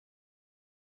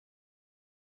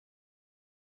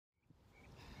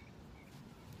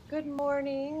Good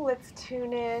morning. Let's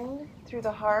tune in through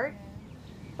the heart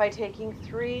by taking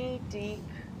 3 deep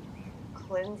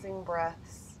cleansing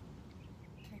breaths.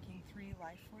 Taking 3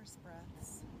 life force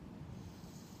breaths.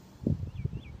 And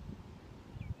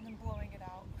then blowing it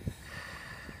out.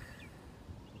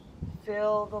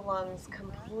 Fill the lungs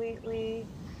completely.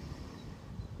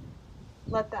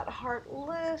 Let that heart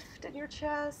lift in your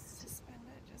chest. Suspend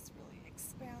it. Just really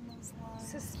expand those lungs.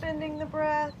 Suspending the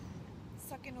breath.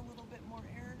 Suck in a little bit more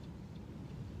air.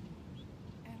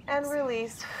 And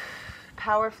release.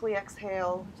 Powerfully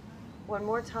exhale. One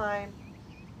more time.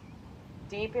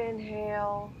 Deep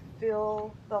inhale.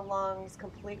 Fill the lungs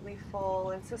completely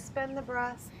full and suspend the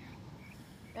breath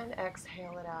and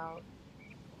exhale it out.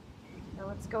 Now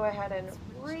let's go ahead and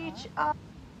reach up.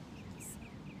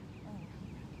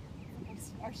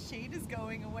 Our shade is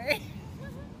going away.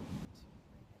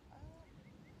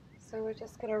 So we're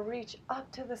just going to reach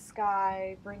up to the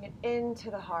sky, bring it into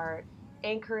the heart,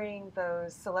 anchoring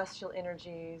those celestial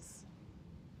energies.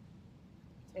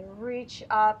 And reach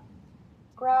up,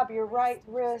 grab your right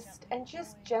wrist and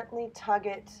just gently tug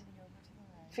it.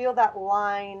 Feel that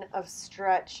line of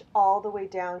stretch all the way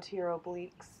down to your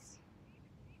obliques.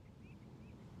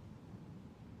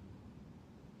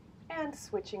 And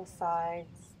switching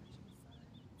sides.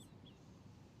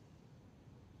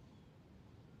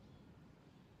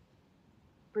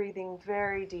 Breathing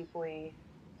very deeply.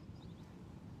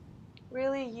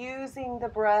 Really using the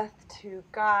breath to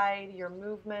guide your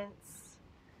movements.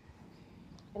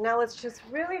 And now let's just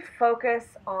really focus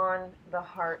on the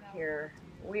heart here.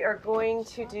 We are going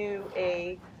to do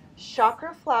a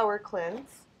chakra flower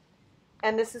cleanse,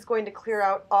 and this is going to clear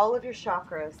out all of your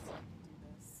chakras.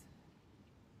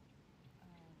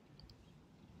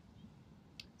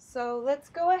 So let's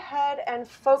go ahead and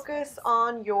focus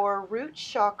on your root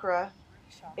chakra.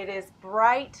 It is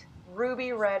bright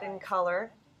ruby red in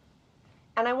color.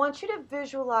 And I want you to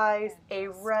visualize a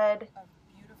red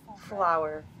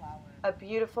flower, a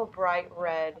beautiful bright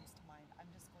red.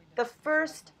 The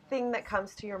first thing that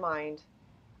comes to your mind,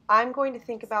 I'm going to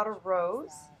think about a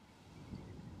rose.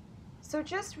 So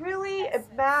just really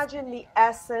imagine the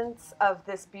essence of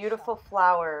this beautiful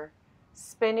flower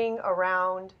spinning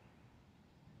around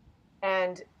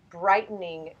and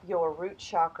brightening your root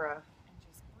chakra.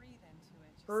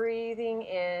 Breathing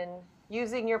in,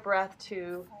 using your breath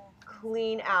to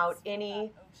clean out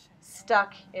any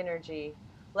stuck energy.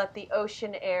 Let the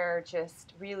ocean air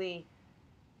just really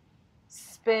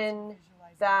spin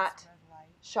that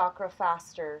chakra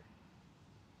faster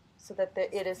so that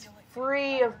it is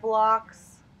free of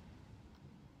blocks.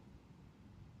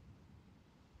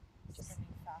 Just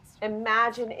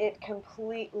imagine it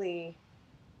completely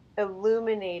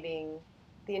illuminating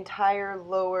the entire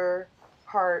lower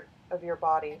part of your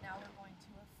body. And now we're going to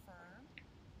affirm.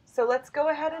 So let's go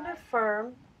ahead and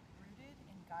affirm.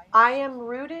 I am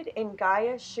rooted in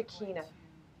Gaia's Shekinah.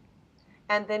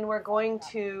 And then we're going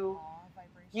to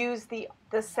use the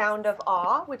sound of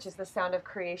awe, which is the sound of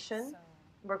creation.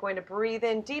 We're going to breathe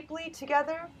in deeply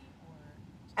together.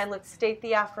 And let's state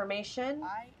the affirmation,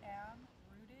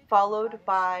 followed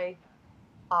by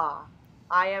awe.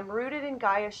 I am rooted in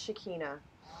Gaia's Shekinah.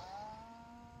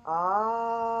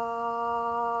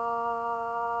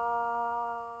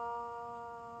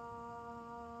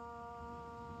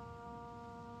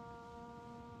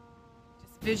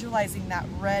 Just visualizing that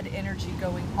red energy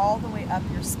going all the way up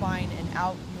your spine and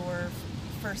out your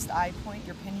first eye point,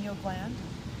 your pineal gland.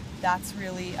 That's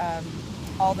really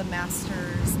all the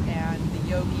masters and the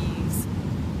yogis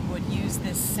would use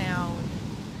this sound,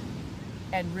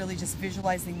 and really just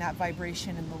visualizing that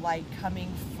vibration and the light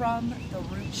coming from the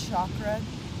root chakra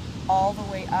all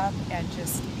the way up, and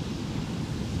just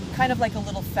kind of like a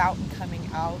little fountain coming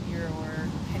out your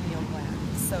pineal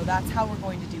gland. So that's how we're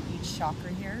going to do each chakra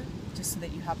here, just so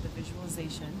that you have the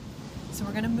visualization. So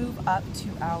we're going to move up to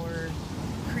our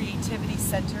creativity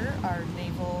center, our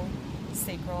navel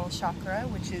sacral chakra,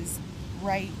 which is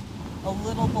right a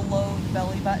little below the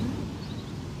belly button.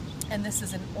 And this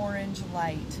is an orange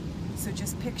light. So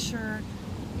just picture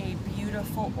a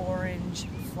beautiful orange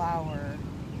flower,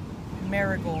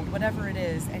 marigold, whatever it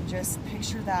is, and just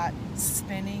picture that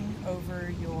spinning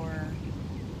over your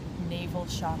navel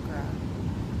chakra,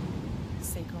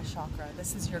 sacral chakra.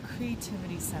 This is your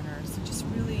creativity center. So just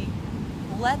really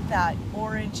let that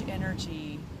orange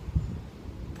energy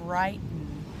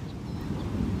brighten.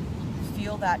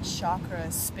 Feel that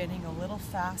chakra spinning a little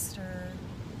faster.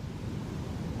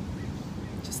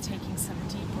 Just taking some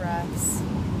deep breaths.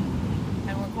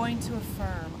 And we're going to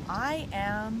affirm, I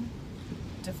am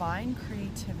divine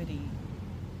creativity.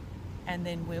 and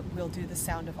then we'll do the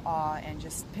sound of awe, and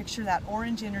just picture that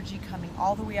orange energy coming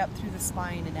all the way up through the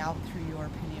spine and out through your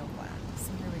pineal gland.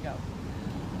 So here we go.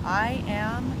 I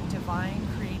am divine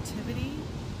creativity.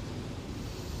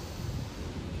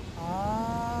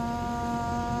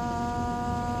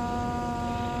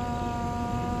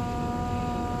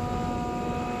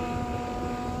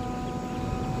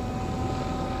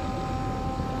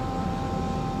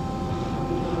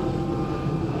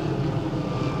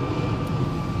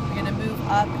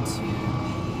 Up to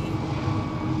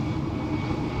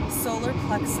the solar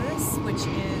plexus, which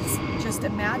is, just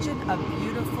imagine a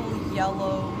beautiful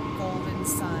yellow golden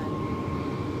sun,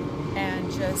 and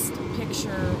just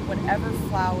picture whatever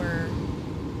flower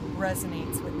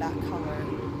resonates with that color.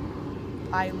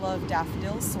 I love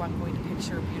daffodils, so I'm going to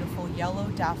picture a beautiful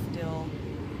yellow daffodil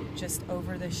just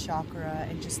over this chakra,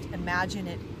 and just imagine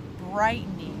it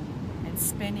brightening and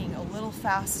spinning a little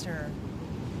faster.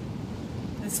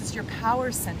 This is your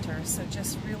power center, so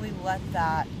just really let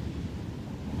that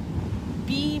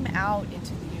beam out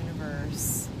into the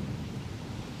universe.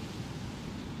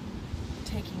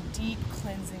 Taking deep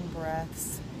cleansing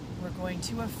breaths, we're going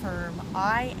to affirm,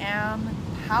 I am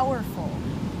powerful.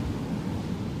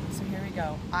 So here we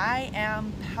go. I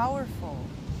am powerful.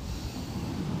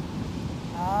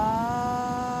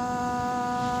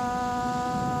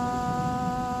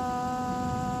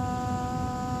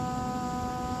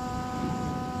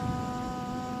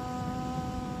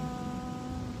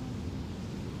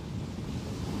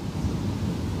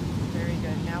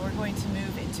 To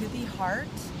move into the heart.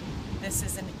 This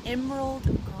is an emerald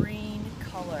green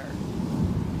color.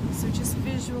 So just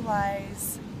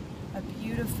visualize a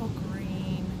beautiful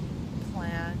green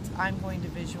plant. I'm going to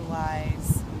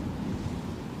visualize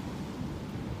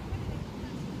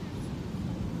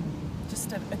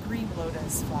just a green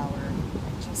lotus flower.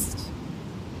 And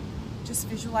just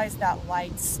visualize that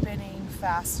light spinning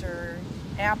faster,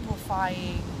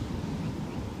 amplifying.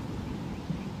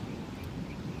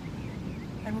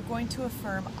 And we're going to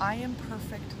affirm, I am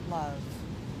perfect love.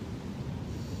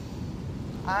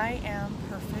 I am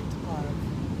perfect love.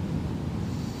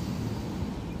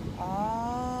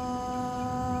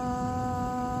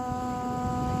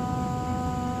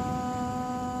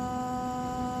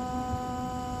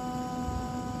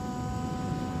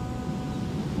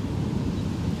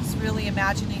 Just really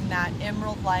imagining that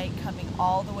emerald light coming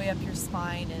all the way up your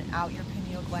spine and out your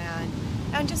pineal gland,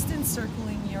 and just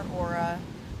encircling your aura,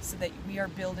 so that we are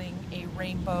building a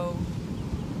rainbow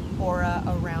aura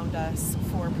around us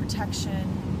for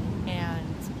protection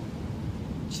and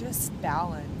just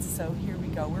balance. So here we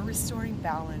go. We're restoring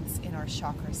balance in our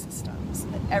chakra system so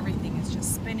that everything is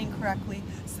just spinning correctly,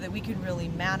 so that we can really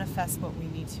manifest what we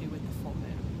need to with the full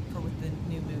moon, or with the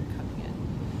new moon coming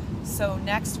in. So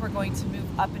next we're going to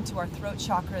move up into our throat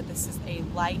chakra. This is a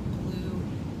light blue.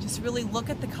 Just really look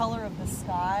at the color of the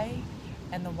sky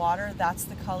and the water. That's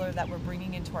the color that we're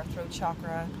bringing into our throat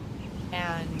chakra.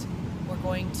 And we're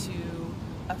going to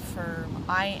affirm,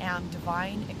 I am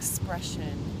divine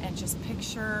expression, and just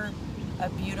picture a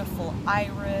beautiful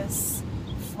iris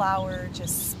flower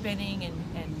just spinning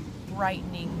and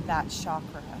brightening that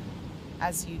chakra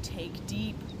as you take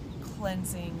deep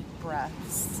cleansing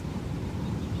breaths.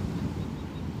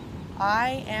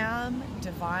 I am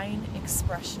divine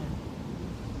expression.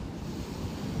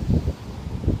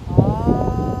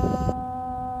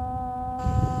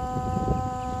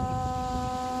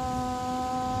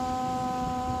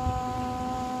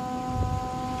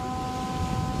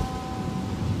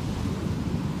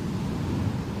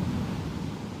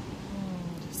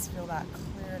 Just feel that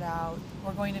cleared out.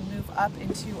 We're going to move up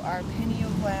into our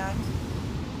pineal gland.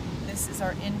 This is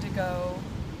our indigo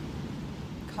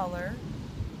color.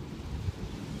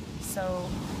 So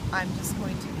I'm just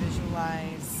going to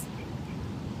visualize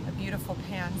a beautiful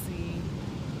pansy,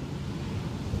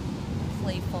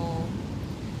 playful,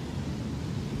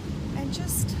 and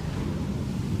just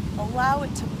allow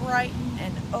it to brighten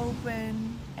and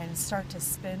open and start to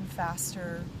spin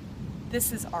faster.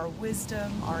 This is our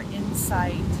wisdom, our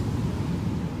insight.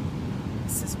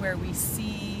 This is where we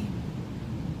see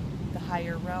the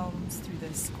higher realms through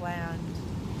this gland.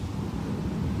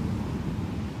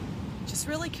 Just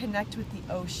really connect with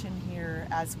the ocean here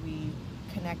as we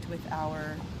connect with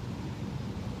our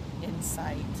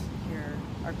insight here,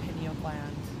 our pineal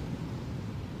gland.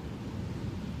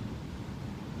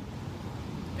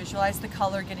 Visualize the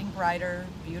color getting brighter,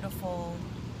 beautiful,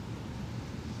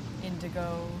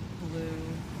 indigo, blue.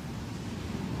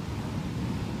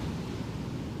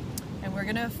 And we're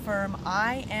going to affirm,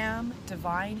 I am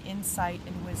divine insight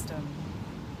and wisdom.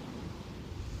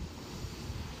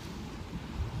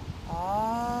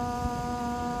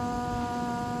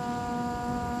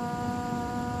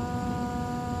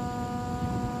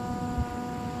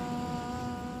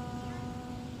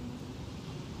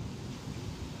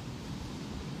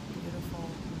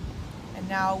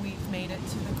 Now we've made it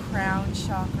to the crown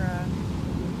chakra.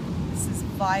 This is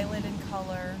violet in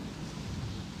color.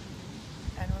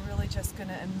 And we're really just going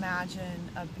to imagine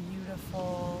a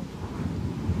beautiful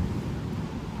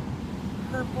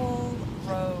purple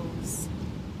rose.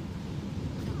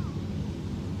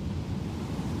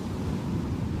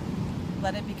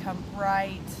 Let it become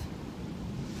bright.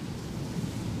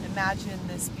 Imagine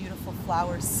this beautiful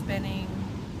flower spinning.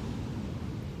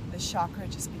 The chakra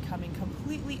just becoming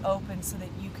completely open so that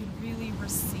you can really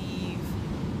receive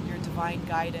your divine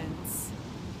guidance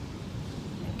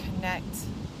and connect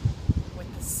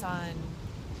with the sun.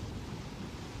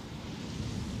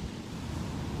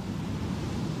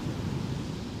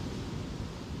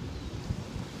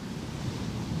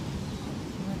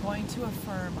 We're going to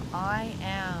affirm, I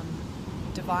am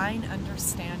divine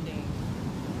understanding.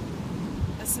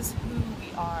 This is who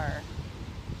we are.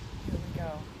 Here we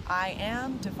go. I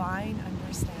am divine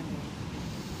understanding.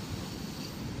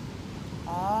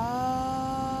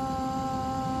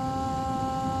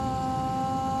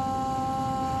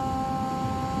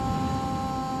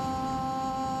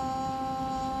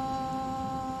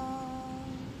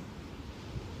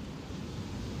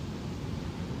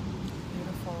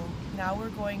 Beautiful. Now we're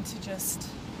going to just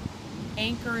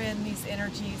anchor in these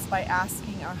energies by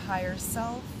asking our higher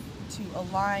self to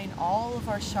align all of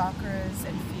our chakras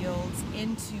and fields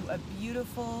into a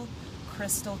beautiful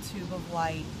crystal tube of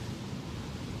light.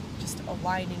 Just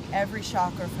aligning every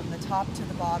chakra from the top to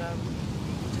the bottom.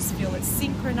 Just feel it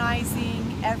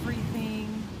synchronizing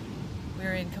everything.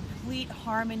 We're in complete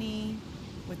harmony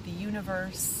with the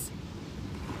universe.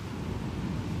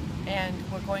 And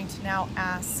we're going to now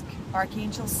ask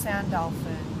Archangel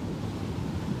Sandalphon,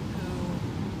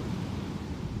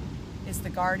 is the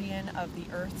guardian of the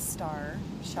Earth Star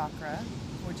chakra.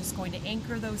 We're just going to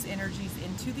anchor those energies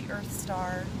into the Earth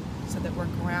Star so that we're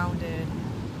grounded.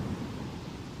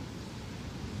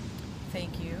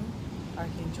 Thank you,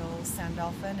 Archangel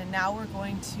Sandalphon. And now we're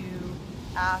going to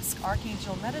ask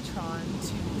Archangel Metatron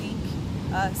to link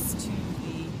us to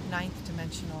the 9th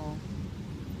dimensional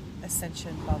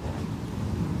ascension bubble.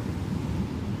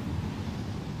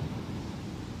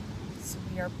 So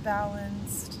we are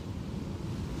balanced.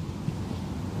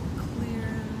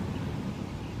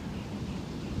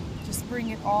 Just bring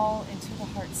it all into the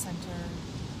heart center.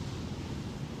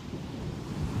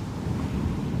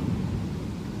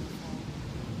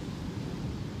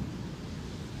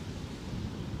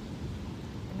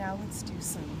 And now let's do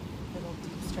some little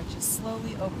deep stretches,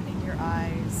 slowly opening your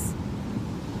eyes.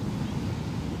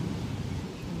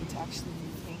 You need to actually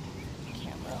move the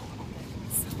camera a little bit.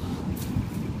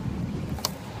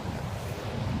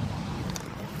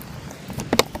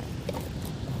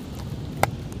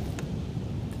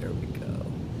 There we go.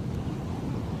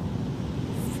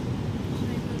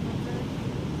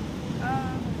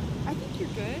 I think you're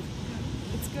good.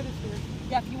 It's good if you're,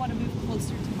 if you want to move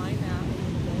closer to my map a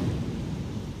little bit.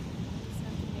 Just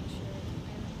have to make sure I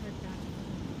haven't heard back from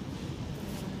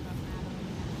anyone about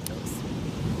Madeline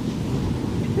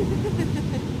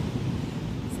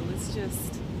yet.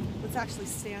 Let's actually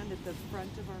stand at the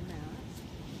front of our mat,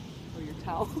 or your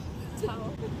towel.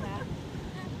 Towel, mat.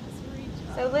 Just reach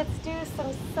up. So let's do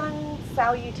some sun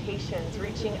salutations,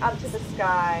 reaching up to the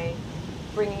sky,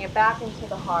 bringing it back into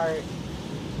the heart,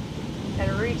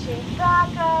 and reaching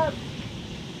back up.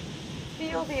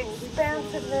 Feel the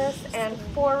expansiveness and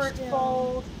forward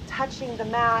fold, touching the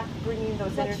mat, bringing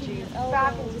those energies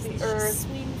back into the earth.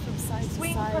 Swing from side to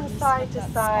Swing side. from side to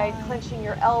side, clenching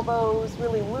your elbows,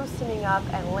 really loosening up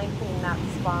and lengthening that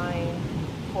spine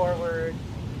forward.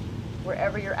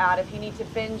 Wherever you're at, if you need to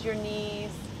bend your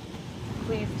knees,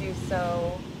 please do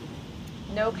so.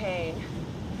 No pain.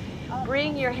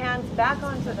 Bring your hands back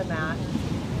onto the mat,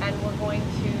 and we're going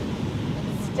to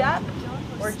step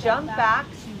or jump back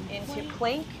into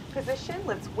plank position.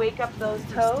 Let's wake up those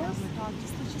toes.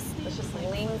 Let's just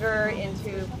linger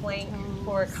into plank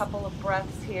for a couple of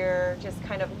breaths here. Just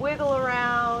kind of wiggle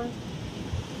around,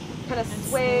 kind of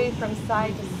sway from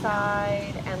side to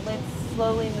side, and let's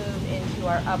slowly move into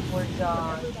our upward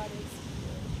dog.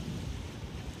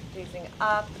 Gazing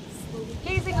up,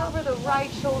 gazing over the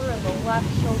right shoulder and the left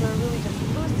shoulder, really just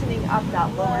loosening up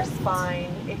that lower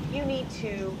spine. If you need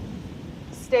to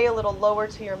stay a little lower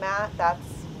to your mat, that's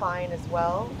fine as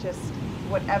well. Just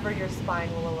whatever your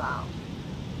spine will allow.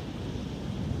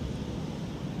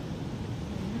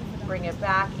 Bring it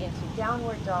back into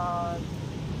downward dog,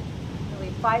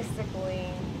 really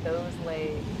bicycling those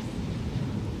legs.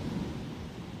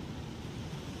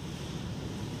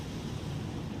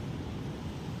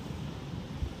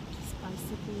 Just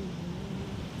bicycling.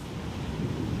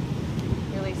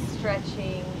 Really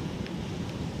stretching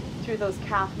through those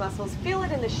calf muscles. Feel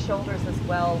it in the shoulders as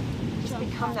well. Just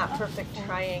become that perfect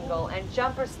triangle. And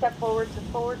jump or step forward to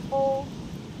forward fold.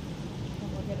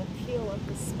 And we're going to peel up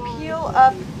the spine. Peel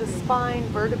up the spine,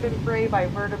 vertebrae by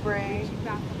vertebrae.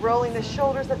 Rolling the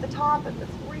shoulders at the top, and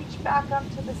let's reach back up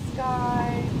to the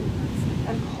sky.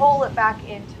 And pull it back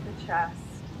into the chest.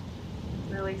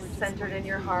 Really centered in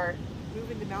your heart.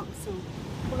 Moving the mountain, so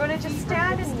we're going to just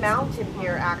stand in mountain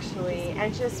here actually,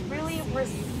 and just really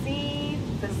receive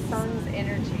the sun's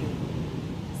energy.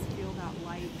 Just feel that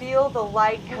light. Feel the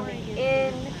light coming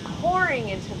in, pouring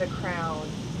into the crown,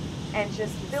 and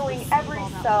just filling every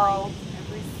cell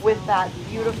with that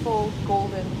beautiful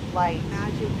golden light.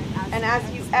 And as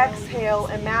you exhale,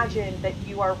 imagine that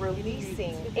you are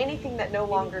releasing anything that no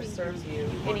longer serves you,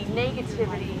 any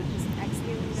negativity,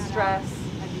 stress,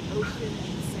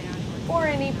 or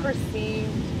any perceived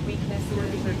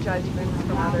weaknesses or judgments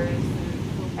from others.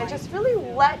 And just really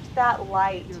let that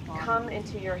light come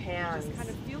into your hands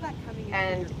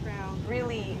and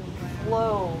really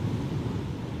flow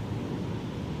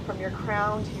from your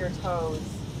crown to your toes.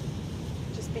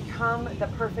 Just become the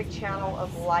perfect channel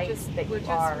of light that you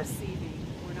are.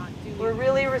 We're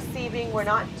really receiving. We're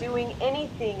not doing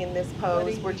anything in this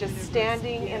pose. We're just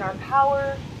standing in our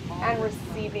power and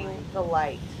receiving the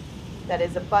light that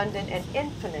is abundant and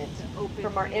infinite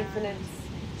from our infinite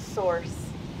source,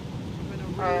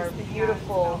 our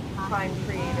beautiful prime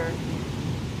creator.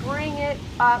 Bring it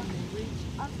up,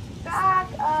 back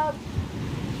up.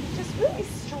 Just really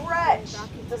stretch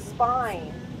the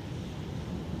spine.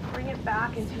 Bring it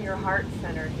back into your heart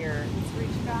center here. Let's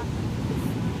reach back.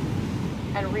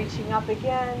 And reaching up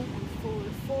again. And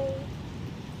forward fold.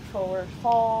 Forward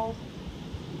fold.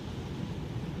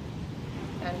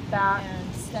 And back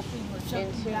and stepping or jumping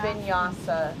into back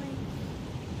vinyasa.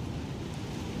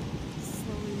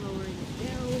 Slowly lowering it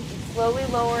down. Slowly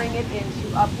lowering it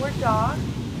into upward dog.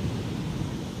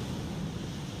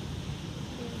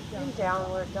 And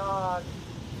downward dog.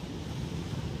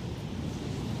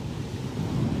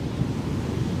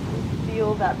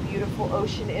 Feel that beautiful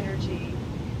ocean energy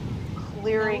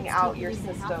clearing out your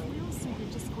system.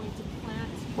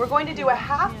 We're going to do a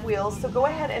half wheel, so go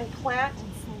ahead and plant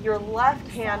your left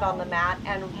hand on the mat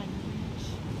and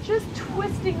just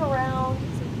twisting around,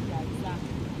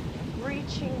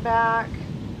 reaching back,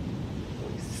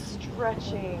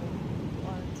 stretching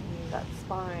that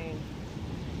spine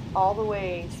all the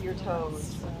way to your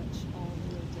toes.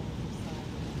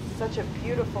 Such a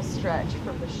beautiful stretch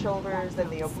from the shoulders and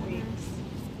the obliques.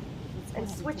 And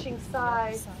switching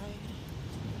sides.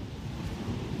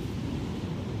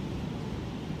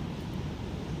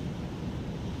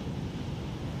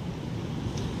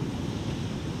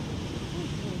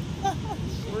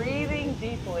 Breathing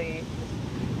deeply.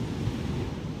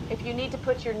 If you need to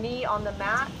put your knee on the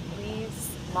mat, please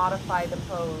modify the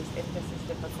pose if this is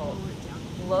difficult.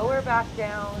 Lower back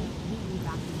down.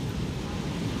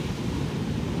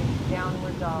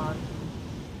 Downward dog.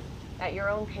 At your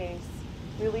own pace.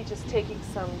 Really just taking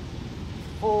some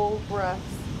full breaths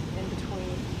in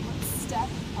between. Let's step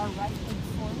our right leg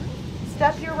forward.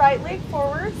 Step your right leg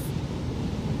forward.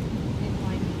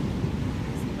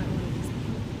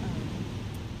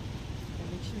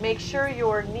 Make sure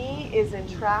your knee is in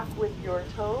track with your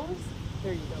toes.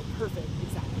 There you go. Perfect.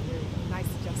 Exactly. There you go. Nice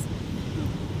adjustment.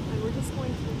 And we're just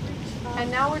going to reach up.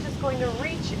 And now we're just going to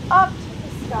reach up to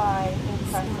the sky in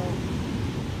crescent.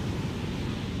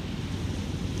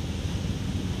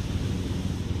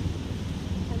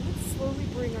 And let's slowly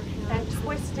bring our hands and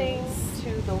twisting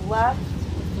to the left.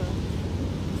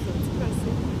 So it's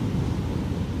crescent.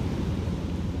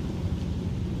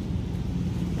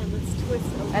 And let's twist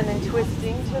over. And then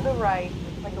twisting to the right,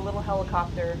 like a little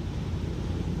helicopter.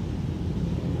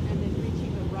 And then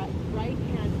reaching the right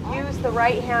hand up. Use the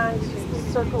right hand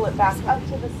to circle it back up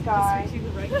to the sky. Just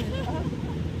reaching the right hand up.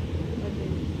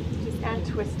 And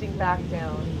twisting back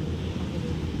down.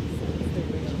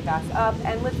 Reaching back up.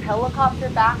 And let's helicopter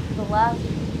back to the left.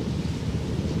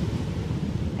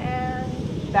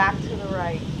 And back to the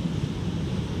right.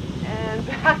 And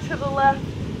back to the left.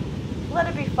 Let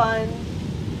it be fun.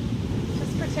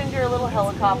 Just pretend you're a little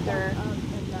helicopter.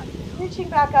 Reaching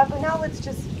back up. And now let's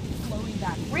just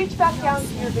reach back down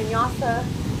to your vinyasa.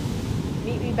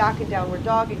 Meet me back in downward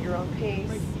dog at your own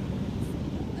pace.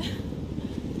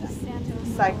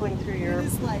 Cycling through your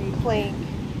plank.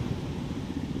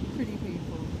 Pretty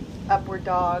painful. Upward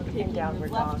dog and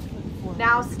downward dog.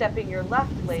 Now stepping your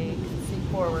left leg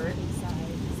forward.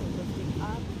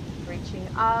 Reaching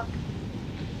up.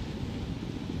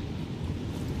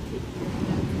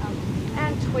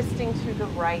 And twisting to the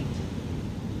right.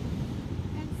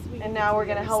 And now we're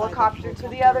going to helicopter to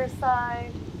the other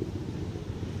side.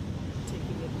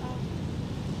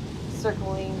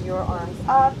 Circling your arms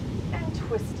up and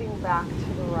twisting back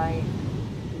to the right.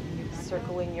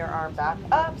 Circling your arm back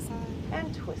up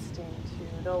and twisting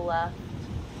to the left.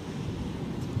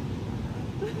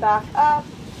 Back up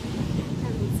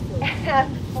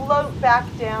and float back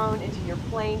down into your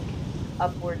plank,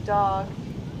 upward dog,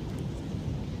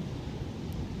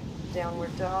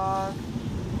 downward dog.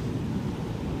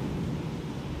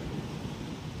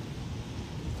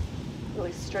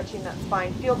 Really stretching that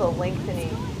spine. Feel the lengthening.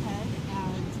 Go ahead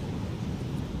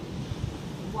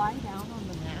and lie down on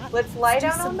the mat. Let's lie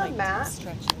down on the deep mat,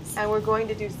 stretches. and we're going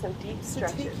to do some deep So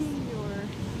stretches.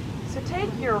 So take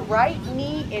taking your right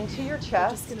knee into your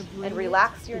chest gonna bring and it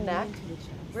relax your the neck. knee into the chest.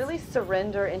 Really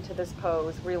surrender into this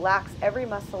pose. Relax every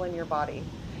muscle in your body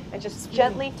and just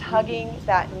gently tugging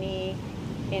that knee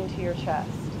into your chest.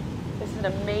 This is an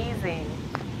amazing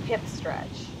hip stretch.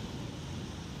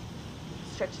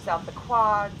 Stretches out the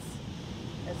quads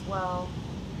as well.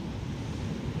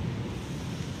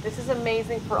 This is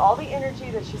amazing for all the energy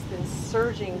that's just been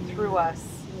surging through us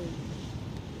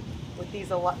with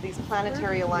these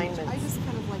planetary alignments. I just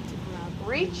kind of like to grab.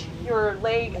 Reach your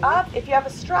leg up. If you have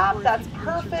a strap, that's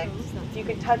perfect. You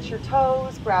can touch your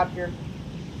toes, grab your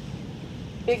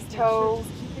big toe.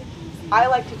 I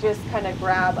like to just kind of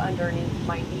grab underneath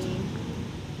my knee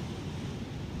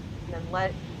and then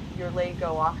let your leg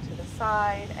go off to the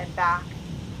side and back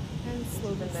And to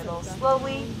slowly the middle. sit back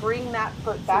Slowly down. bring that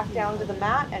foot back down to the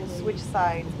mat and switch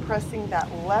sides, pressing that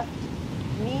left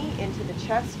knee into the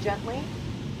chest gently.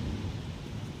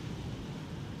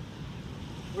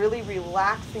 Really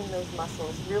relaxing those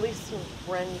muscles, really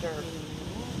surrender.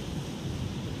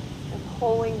 And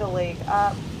pulling the leg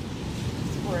up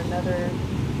for another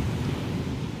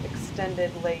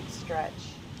extended leg stretch.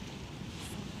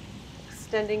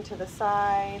 Extending to the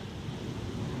side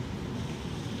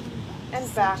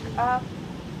and back up.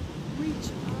 Reach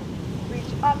up. Reach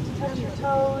up to touch your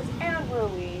toes and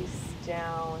release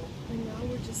down. And now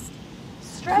we're just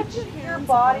Stretch keep your hands above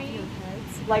body your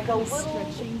heads, like a kind of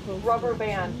little stretching both rubber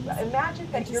band. directions.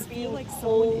 Imagine that And you're just feel being like someone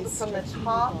pulled is from the stretching your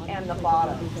top body and the like a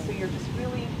bottom. rubber So band. you're just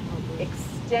really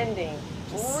extending,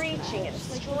 Just reaching and stretch,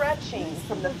 like stretching nice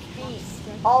from the little calf feet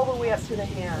stretch. all the way up to the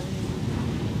hands.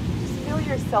 Just feel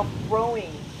yourself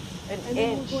growing an And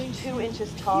then we're inch, going 2 to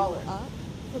inches peel taller. up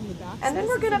from the back. And then So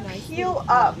we're this is gonna a nice peel little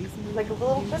up Pilates move like a we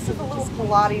little, can do. this So is a we're little just going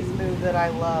Pilates to move that I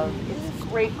love. It's lift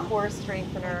great up core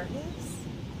strengthener. like this.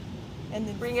 And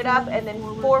then Bring it up fold and then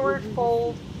forward forward over your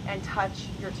fold feet. and touch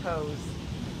your toes.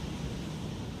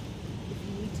 If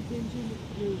you need to bend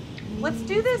your Let's knees,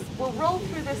 do this. you We'll can roll bend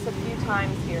through this a your few knees.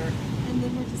 times here. And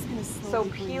then we're just going to So slowly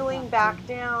bring it peeling back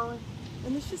down,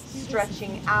 And let's just do this a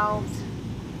stretching few out, times.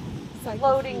 Cycle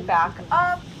floating through back everything.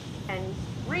 up, and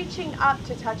reaching up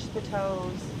to touch the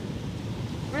toes.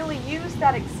 Really use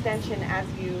that extension as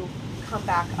you come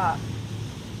back up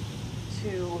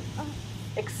to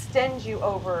extend you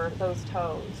over those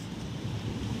toes.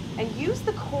 And use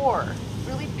the core,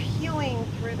 really peeling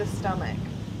through the stomach.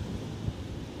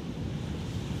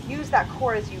 Use that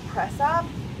core as you press up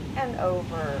and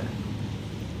over.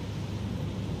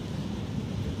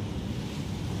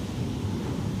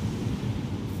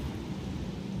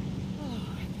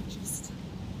 And just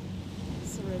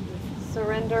surrender.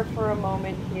 Surrender for a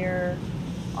moment here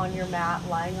on your mat,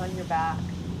 lying on your back.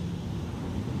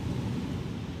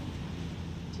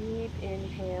 Deep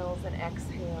inhales and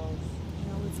exhales.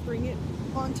 Now let's bring it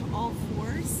onto all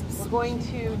fours. We're going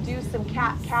to do some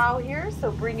cat-cow here,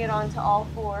 so bring it onto all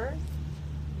fours.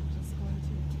 You're just going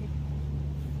to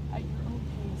take at your own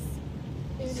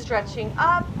pace. In and Stretching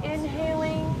out. up,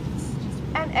 inhaling,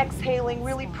 and exhaling,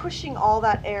 really pushing all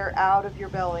that air out of your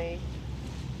belly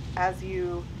as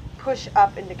you push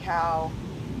up into cow.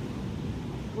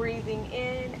 Breathing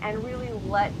in and really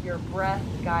let your breath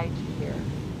guide you here.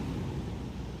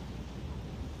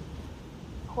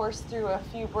 Course through a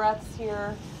few breaths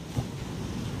here.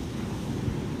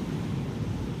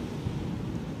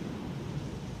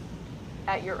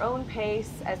 At your own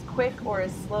pace, as quick or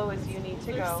as slow as you need to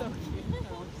They're go. so cute.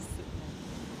 I'll just sit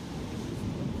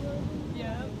there.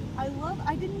 Yeah.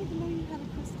 I didn't even know you had a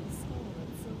crystal skull.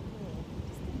 That's so cool.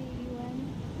 Just a baby one.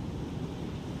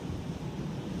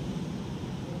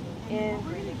 In,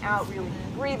 breathing out, really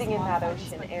breathing in that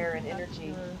ocean air and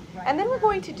energy. And then we're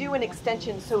going to do an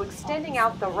extension, so extending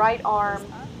out the right arm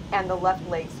and the left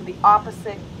leg, so the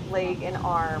opposite leg and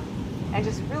arm, and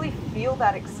just really feel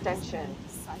that extension.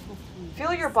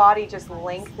 Feel your body just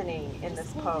lengthening in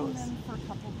this pose. Them for a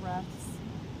couple breaths.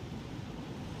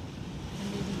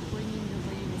 And maybe bringing your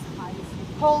leg as high as you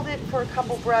can. Hold it for a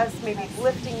couple breaths, maybe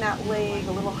lifting that leg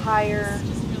a little higher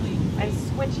Just really and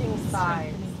switching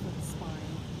sides. strengthening for the spine,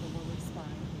 the lower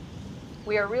spine.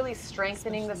 We are really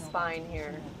strengthening the spine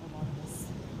here.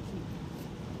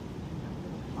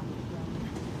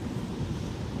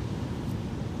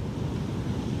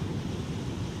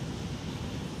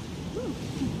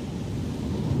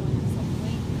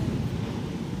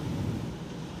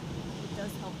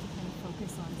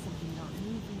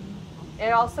 It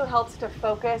also helps to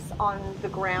focus on the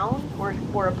ground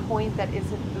or a point that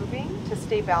isn't moving to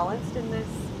stay balanced in this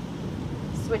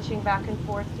switching back and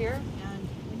forth here. And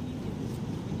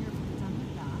when you're done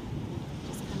with that,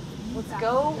 just kind of Let's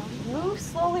go, move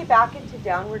slowly back into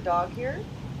downward dog here.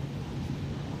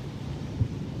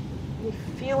 You're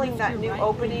feeling that new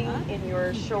opening in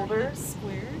your shoulders.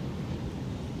 Squared.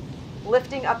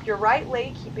 Lifting up your right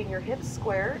leg, keeping your hips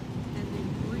squared. And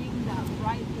then bring that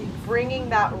right leg. Bringing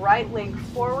that right leg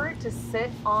forward to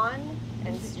sit on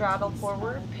and straddle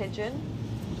forward, pigeon.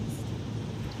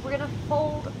 We're going to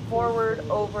fold forward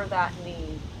over that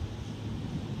knee.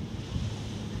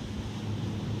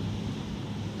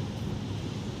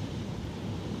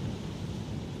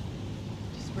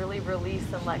 Just really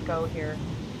release and let go here.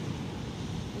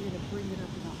 You're going to bring it up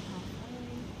about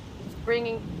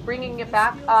halfway. Bringing it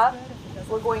back up.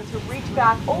 We're going to reach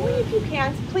back only if you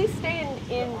can. Please stay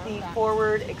in the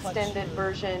forward extended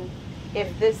version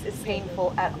if this is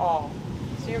painful at all.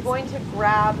 So you're going to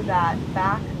grab that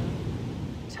back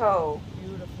toe.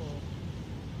 Beautiful.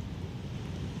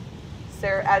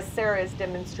 As Sarah is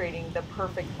demonstrating the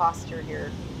perfect posture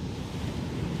here.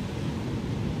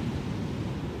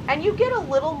 And you get a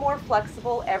little more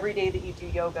flexible every day that you do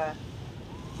yoga.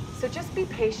 So just be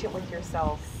patient with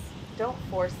yourself. Don't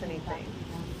force anything.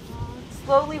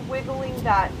 Slowly wiggling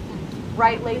that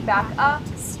right leg back up,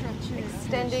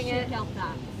 extending it,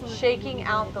 shaking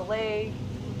out the leg.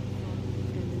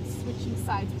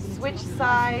 Switch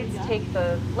sides, take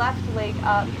the left leg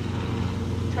up.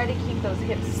 Try to keep those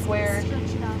hips squared.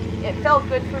 It felt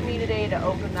good for me today to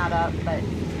open that up, but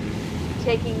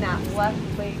taking that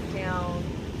left leg down,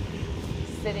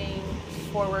 sitting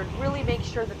forward, really make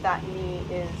sure that that knee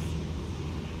is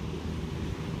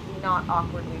not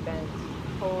awkwardly bent.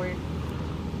 Forward.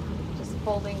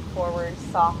 Folding forward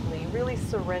softly. Really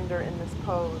surrender in this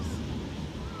pose.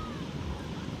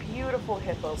 Beautiful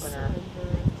hip opener.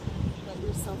 Let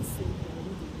yourself sink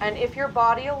in. And if your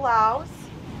body allows,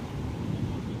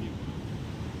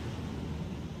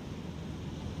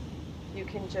 you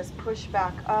can just push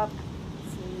back up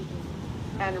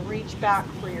and reach back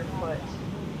for your foot.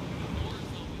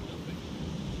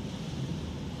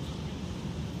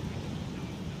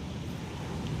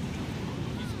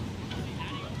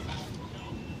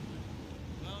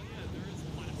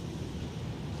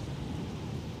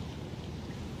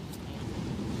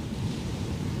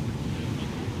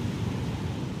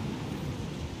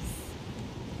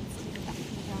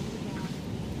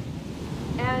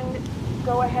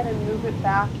 Go ahead and move it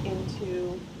back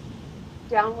into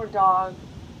downward dog,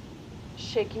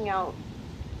 shaking out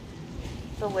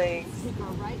the legs. Take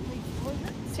our right leg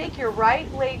forward. Take your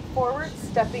right leg forward,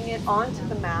 stepping it onto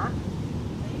the mat.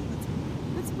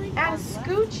 And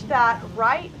scooch that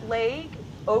right leg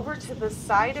over to the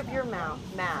side of your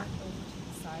mat,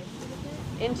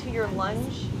 into your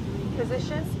lunge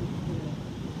position.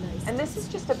 And this is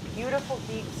just a beautiful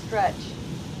deep stretch.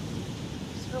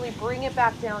 Really bring it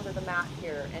back down to the mat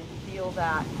here and feel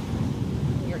that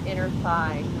in your inner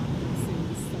thigh.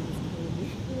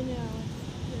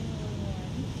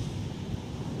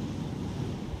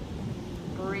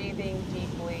 Breathing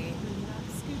deeply.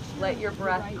 Let your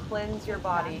breath cleanse your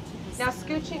body. Now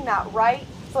scooching that right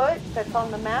foot that's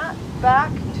on the mat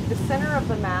back to the center of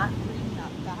the mat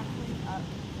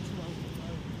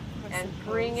and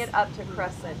bring it up to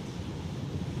crescent.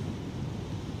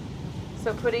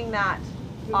 So putting that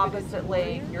opposite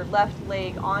leg, your left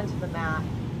leg onto the mat.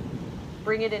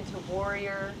 Bring it into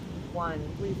warrior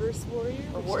 1. Reverse warrior.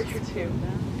 Or warrior 2.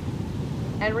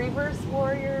 And reverse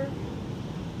warrior.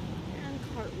 And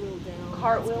cartwheel down.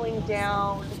 Cartwheeling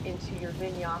down into your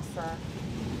vinyasa.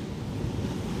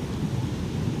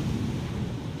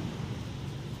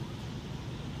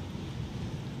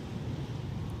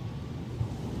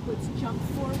 Let's jump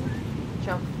forward.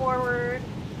 Jump forward.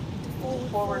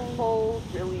 Forward fold,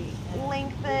 really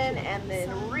lengthen, and then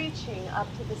reaching up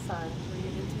to the sun. Bring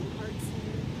it into the heart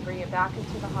center. Bring it back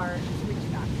into the heart.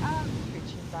 Reach back up.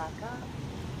 Reaching back up.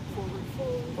 Forward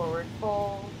fold. Forward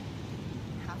fold.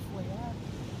 Halfway up.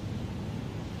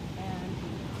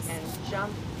 And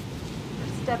jump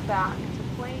or step back to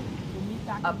plank.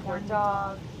 Upward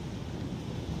dog.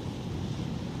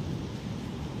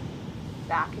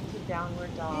 Back into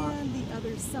downward dog. And the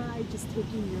other side, just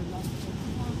taking your left foot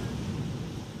forward.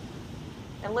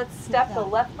 And let's step the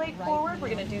left leg forward. We're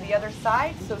going to do the other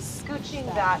side. So scooching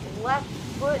that left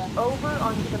foot over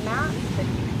onto the mat so that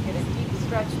you can get a deep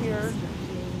stretch here.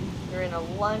 You're in a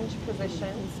lunge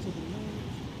position.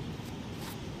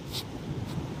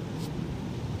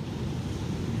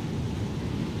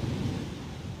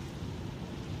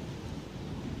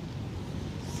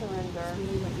 Surrender.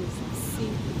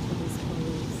 Sink into this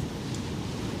pose.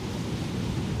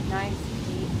 Nice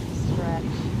deep stretch.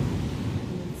 And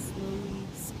then slowly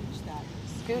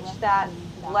Scooch that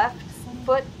left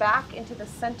foot back into the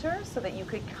center so that you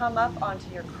could come up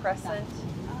onto your crescent.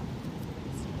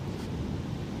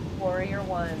 Warrior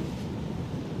one.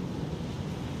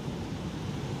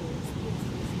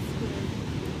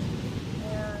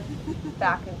 And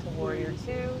back into warrior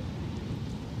two.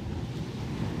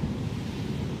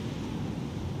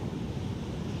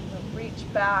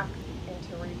 Reach back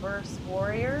into reverse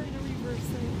warrior.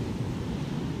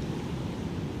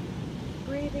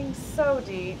 Breathing so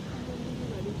deep.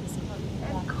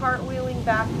 And cartwheeling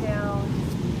back down.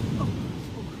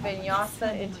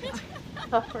 Vinyasa into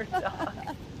downward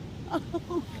dog.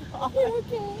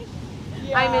 Okay.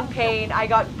 Yeah. I'm in pain. I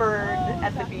got burned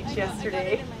at the beach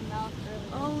yesterday.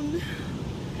 Oh no.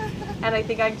 And I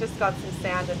think I just got some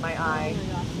sand in my eye.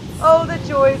 Oh, the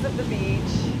joys of the beach.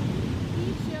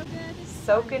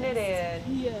 Soaking it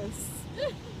in. Yes.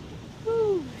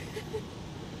 Whew.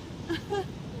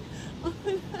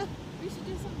 We should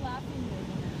do some laughing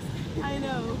videos. I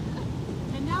know.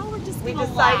 And now we're just We gonna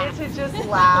decided laugh. to just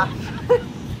laugh.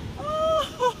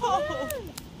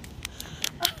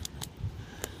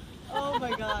 Oh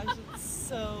my gosh, it's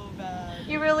so bad.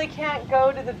 You really can't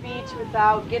go to the beach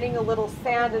without getting a little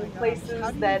sand in How places do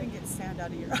you that even get sand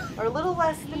out of your eye? are a little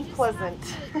less You than just pleasant.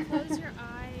 have to close your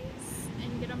eyes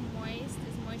and get them moist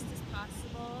as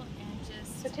possible, and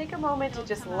just. So take a moment to it'll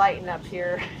just come out lighten up eventually.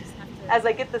 here You just have to as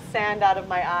I get the sand out of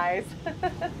my eyes.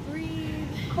 breathe.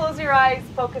 Close your eyes,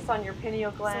 focus on your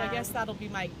pineal So gland. I guess that'll be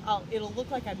my, it'll look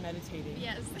like I'm meditating.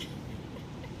 Yes.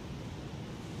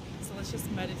 So let's just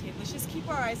meditate. Let's just keep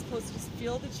our eyes closed. Just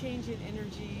feel the change in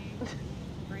energy.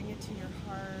 Bring it to your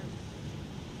heart.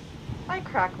 I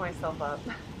crack myself up.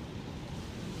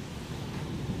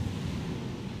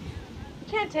 You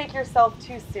can't take yourself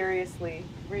too seriously,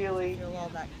 really. Feel all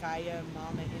that Gaia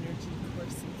Mama energy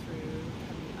coursing through,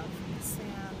 coming up from the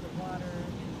sand, the water.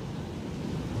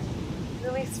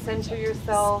 Really center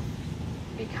yourself.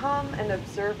 Become an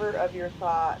observer of your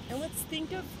thoughts. And let's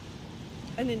think of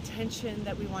an intention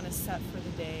that we want to set for the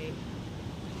day.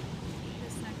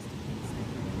 This next moon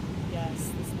cycle. Yes,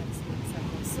 this next moon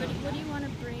cycle. So, What do you want to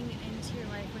bring into your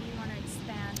life? What do you want to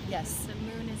expand? Yes. The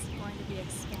moon is going to be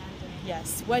expanding.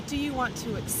 yes, what do you want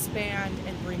to expand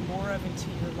and bring more of into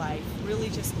your life? Really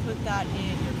just put that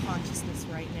in your consciousness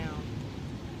right now.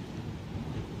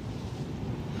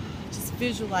 Just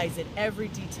visualize it, every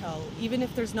detail. Even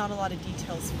if there's not a lot of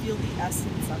details, feel the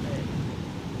essence of it.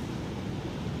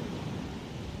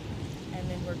 And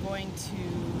then we're going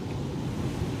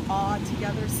to awe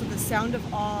together. So the sound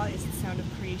of awe is the sound of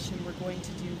creation. We're going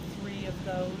to do 3 of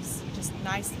those, just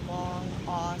nice long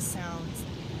awe sounds.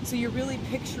 So you're really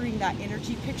picturing that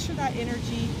energy. Picture that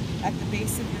energy at the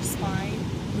base of your spine,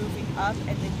 moving up,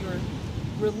 and then you're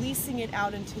releasing it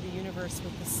out into the universe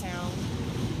with the sound,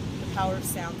 the power of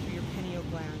sound through your pineal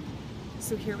gland.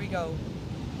 So here we go.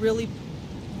 Really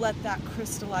let that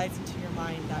crystallize into your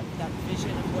mind, that vision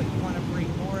of what you want to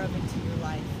bring more of into your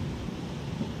life.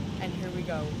 And here we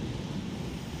go.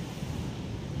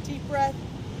 Deep breath.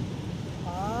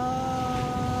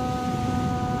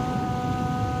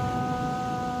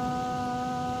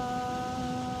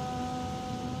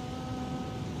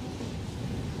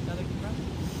 Another deep breath.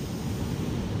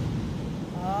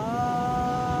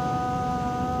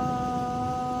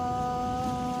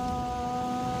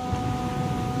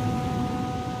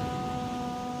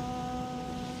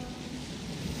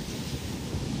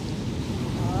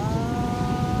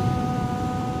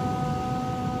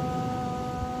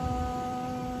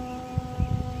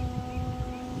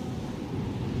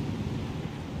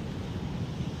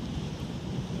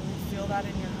 Feel that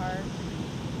in your heart.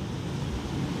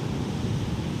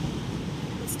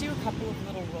 Let's do a couple of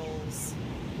little rolls.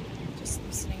 Just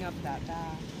loosening up that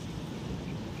back.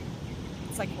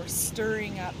 It's like we're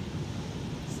stirring up.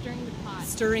 Stirring the pot.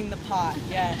 Stirring the pot,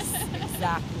 yes,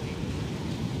 exactly.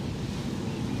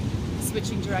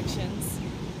 Switching directions.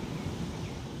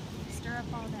 Stir up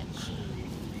all that chi.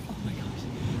 Oh my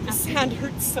gosh, the sand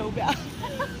hurts so bad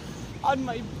on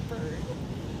my bird.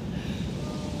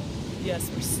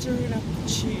 Yes, we're stirring up the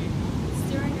chi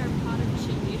Stirring our pot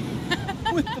of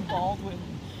chi. with the Baldwin.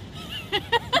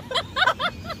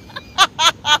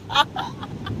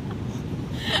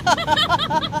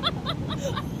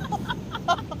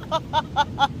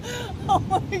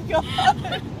 my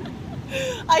God.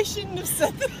 I shouldn't have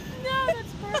said that. No,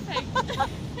 that's perfect.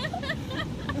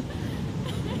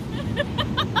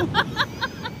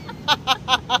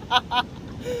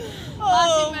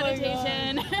 Oh Lots my of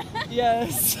meditation. God.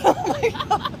 Yes. Oh my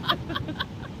God.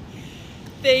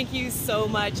 Thank you so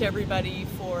much, everybody,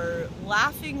 for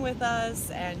laughing with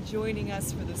us and joining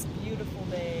us for this beautiful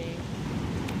day.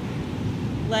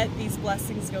 Let these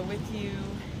blessings go with you.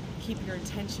 Keep your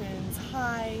intentions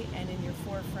high and in your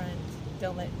forefront.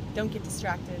 Don't get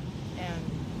distracted, and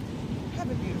have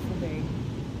a beautiful day.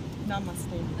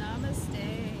 Namaste.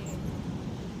 Namaste.